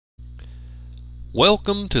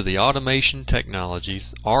Welcome to the Automation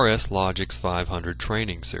Technologies RS Logix 500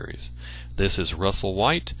 training series. This is Russell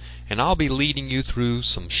White, and I'll be leading you through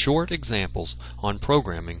some short examples on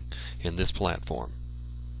programming in this platform.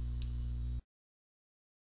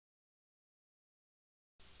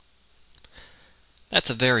 That's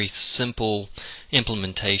a very simple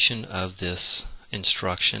implementation of this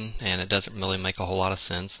instruction, and it doesn't really make a whole lot of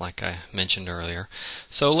sense like I mentioned earlier.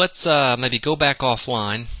 So let's maybe go back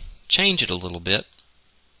offline, change it a little bit.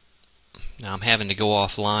 Now I'm having to go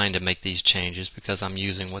offline to make these changes because I'm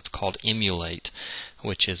using what's called emulate,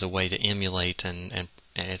 which is a way to emulate, and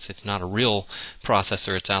it's not a real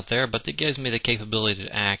processor it's out there, but it gives me the capability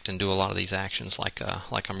to act and do a lot of these actions like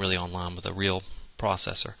I'm really online with a real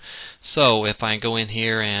processor. So if I go in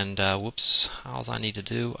here and whoops, all I need to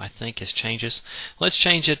do I think is change this. Let's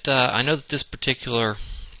change it. I know that this particular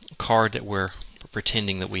card that we're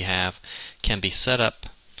pretending that we have can be set up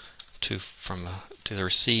to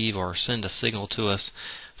receive or send a signal to us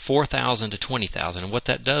 4,000 to 20,000, and what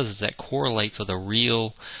that does is that correlates with a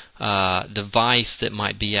real device that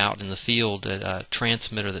might be out in the field, a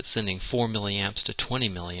transmitter that's sending 4 milliamps to 20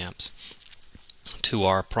 milliamps to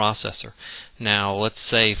our processor. Now let's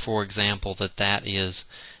say, for example, that is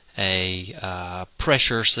a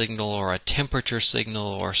pressure signal or a temperature signal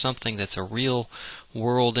or something that's a real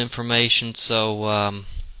world information. So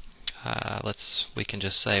we can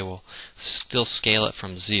just say we'll still scale it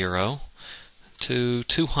from 0 to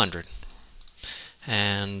 200,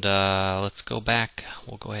 and let's go back.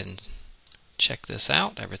 We'll go ahead and check this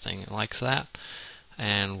out. Everything likes that,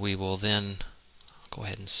 and we will then go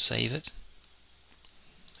ahead and save it,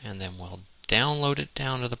 and then we'll download it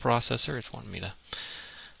down to the processor. It's wanting me to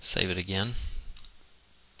save it again,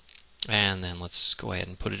 and then let's go ahead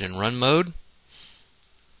and put it in run mode.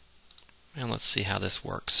 And let's see how this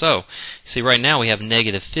works. So, see, right now we have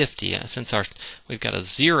 -50. Since we've got a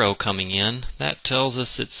 0 coming in, that tells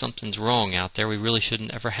us that something's wrong out there. We really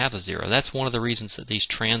shouldn't ever have a 0. That's one of the reasons that these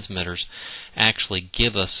transmitters actually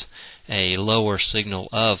give us a lower signal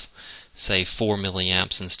of, say, 4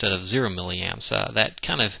 milliamps instead of 0 milliamps. That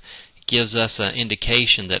kind of gives us an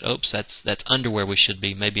indication that, oops, that's under where we should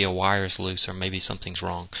be. Maybe a wire's loose or maybe something's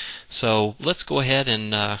wrong. So let's go ahead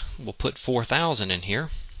and we'll put 4,000 in here.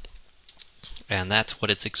 And that's what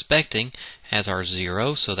it's expecting as our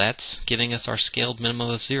 0, so that's giving us our scaled minimum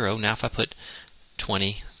of 0. Now if I put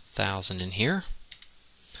 20,000 in here,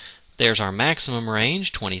 there's our maximum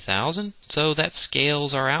range, 20,000, so that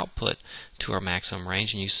scales our output to our maximum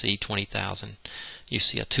range, and you see 20,000, you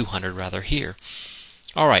see a 200 rather here.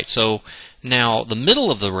 Alright, so now the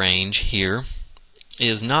middle of the range here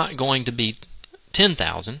is not going to be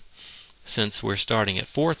 10,000 since we're starting at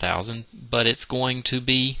 4,000, but it's going to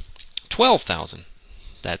be 12,000.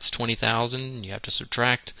 That's 20,000. You have to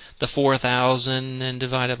subtract the 4,000 and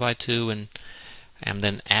divide it by 2, and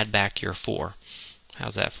then add back your 4.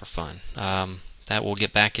 How's that for fun? That will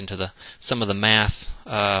get back into some of the math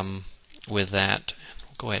with that.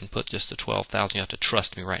 We'll go ahead and put just the 12,000. You have to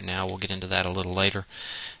trust me right now. We'll get into that a little later.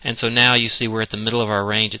 And so now you see we're at the middle of our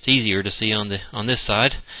range. It's easier to see on this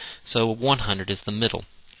side. So 100 is the middle.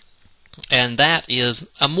 And that is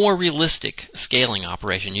a more realistic scaling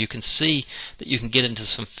operation. You can see that you can get into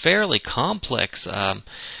some fairly complex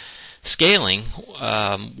scaling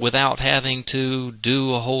without having to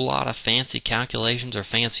do a whole lot of fancy calculations or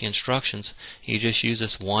fancy instructions. You just use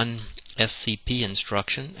this one SCP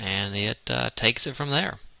instruction, and it takes it from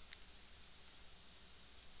there.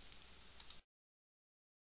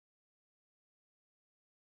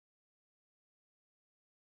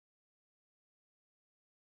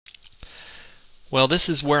 Well, this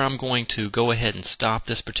is where I'm going to go ahead and stop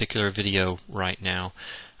this particular video right now.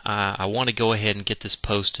 I want to go ahead and get this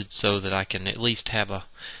posted so that I can at least have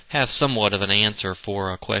somewhat of an answer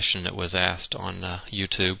for a question that was asked on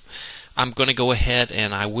YouTube. I'm going to go ahead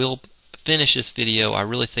and I will finish this video. I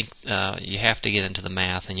really think you have to get into the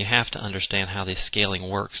math, and you have to understand how this scaling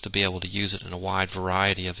works to be able to use it in a wide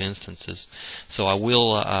variety of instances. So I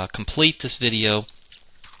will complete this video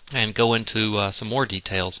and go into some more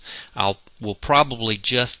details. We'll probably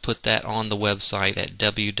just put that on the website at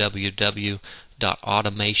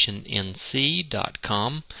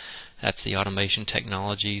www.automationnc.com. That's the Automation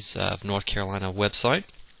Technologies of North Carolina website.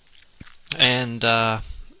 And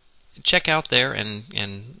check out there,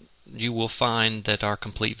 and you will find that our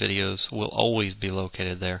complete videos will always be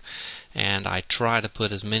located there. And I try to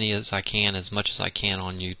put as many as I can, as much as I can,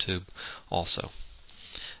 on YouTube also.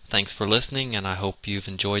 Thanks for listening, and I hope you've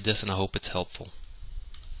enjoyed this, and I hope it's helpful.